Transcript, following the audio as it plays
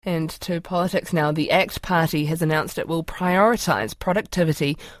And to politics now, the ACT Party has announced it will prioritise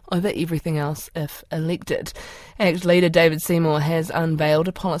productivity over everything else if elected. ACT leader David Seymour has unveiled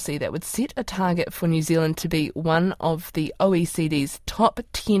a policy that would set a target for New Zealand to be one of the OECD's top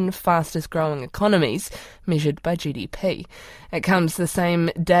 10 fastest growing economies, measured by GDP. It comes the same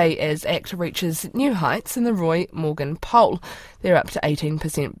day as ACT reaches new heights in the Roy Morgan poll. They're up to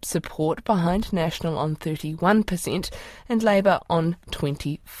 18% support behind National on 31% and Labour on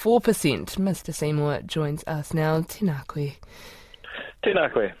 24%. Mr Seymour joins us now. Tēnā koe.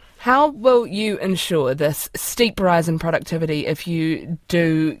 Tēnā koe. How will you ensure this steep rise in productivity if you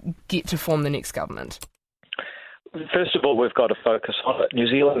do get to form the next government? First of all, we've got to focus on it. New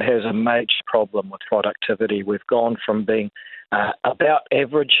Zealand has a major problem with productivity. We've gone from being about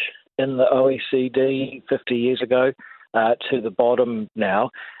average in the OECD 50 years ago to the bottom now,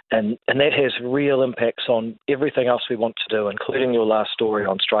 and that has real impacts on everything else we want to do, including your last story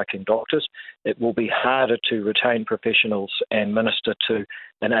on striking doctors. It will be harder to retain professionals and minister to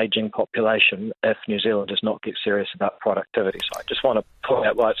an ageing population if New Zealand does not get serious about productivity. So I just want to point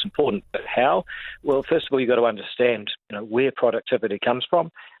out why it's important. But how? Well, first of all, you've got to understand where productivity comes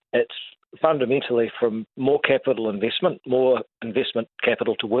from. It's fundamentally from more capital investment, more investment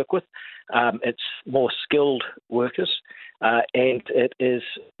capital to work with. It's more skilled workers, and it is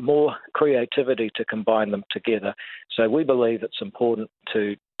more creativity to combine them together. So we believe it's important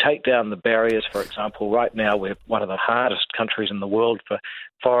to take down the barriers. For example, right now we're one of the hardest countries in the world for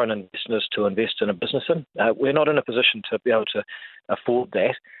foreign investors to invest in a business in. We're not in a position to be able to afford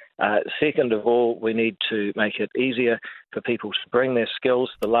that. Second of all, we need to make it easier for people to bring their skills.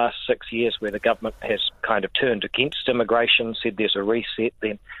 The last 6 years where the government has kind of turned against immigration, said there's a reset,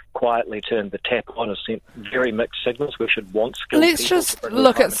 then quietly turned the tap on and sent very mixed signals. We should want skilled Let's people. Let's just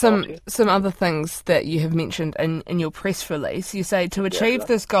look at some other things that you have mentioned in your press release. You say to achieve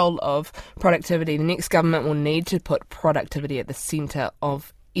this goal of productivity, the next government will need to put productivity at the centre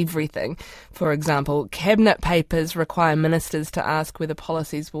of everything. For example, cabinet papers require ministers to ask whether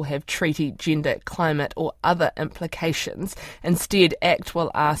policies will have treaty, gender, climate or other implications. Instead, ACT will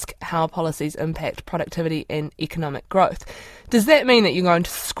ask how policies impact productivity and economic growth. Does that mean that you're going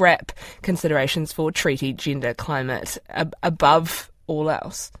to scrap considerations for treaty, gender, climate above all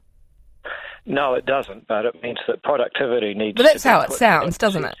else? No, it doesn't, but it means that productivity needs to... But that's how it sounds,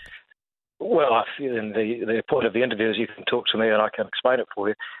 doesn't it? Well, I feel in the point of the interview is you can talk to me and I can explain it for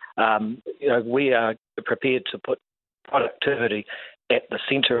you. We are prepared to put productivity at the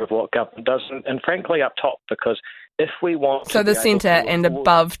centre of what government does, and frankly up top, because if we want So the centre and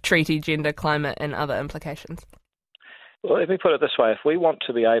above treaty, gender, climate and other implications? Well, let me put it this way. If we want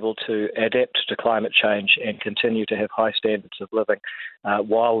to be able to adapt to climate change and continue to have high standards of living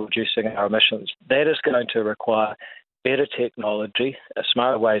while reducing our emissions, that is going to require better technology,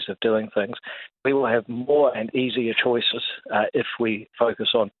 smarter ways of doing things. We will have more and easier choices if we focus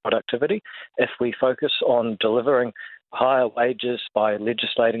on productivity, if we focus on delivering higher wages by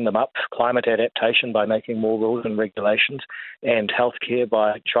legislating them up, climate adaptation by making more rules and regulations, and healthcare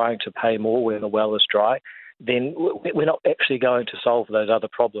by trying to pay more when the well is dry, then we're not actually going to solve those other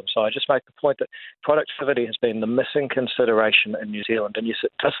problems. So I just make the point that productivity has been the missing consideration in New Zealand. And yes,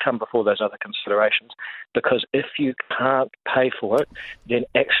 it does come before those other considerations, because if you can't pay for it, then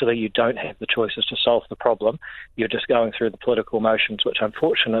actually you don't have the choices to solve the problem. You're just going through the political motions, which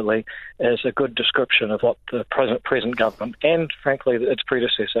unfortunately is a good description of what the present government and, frankly, its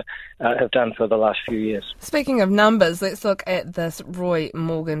predecessor have done for the last few years. Speaking of numbers, let's look at this Roy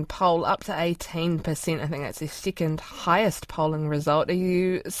Morgan poll, up to 18%. I think that's the second highest polling result. Are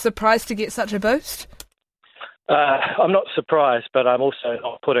you surprised to get such a boost? I'm not surprised, but I'm also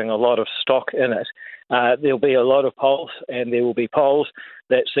not putting a lot of stock in it. There'll be a lot of polls, and there will be polls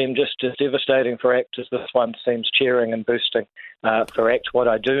that seem just as devastating for ACT as this one seems cheering and boosting for ACT. What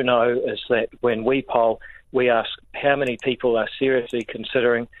I do know is that when we poll, we ask how many people are seriously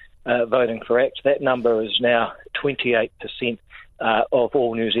considering voting for ACT. That number is now 28%. Of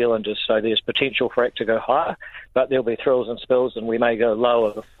all New Zealanders, so there's potential for ACT to go higher, but there'll be thrills and spills, and we may go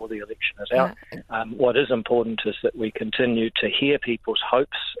lower before the election is out. What is important is that we continue to hear people's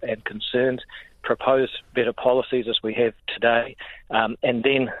hopes and concerns, propose better policies as we have today, and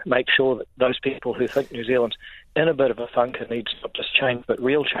then make sure that those people who think New Zealand's in a bit of a funk and needs not just change but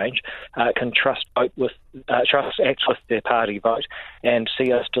real change can trust ACT with their party vote and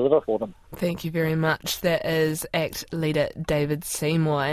see us deliver for them. Thank you very much. That is ACT leader David Seymour.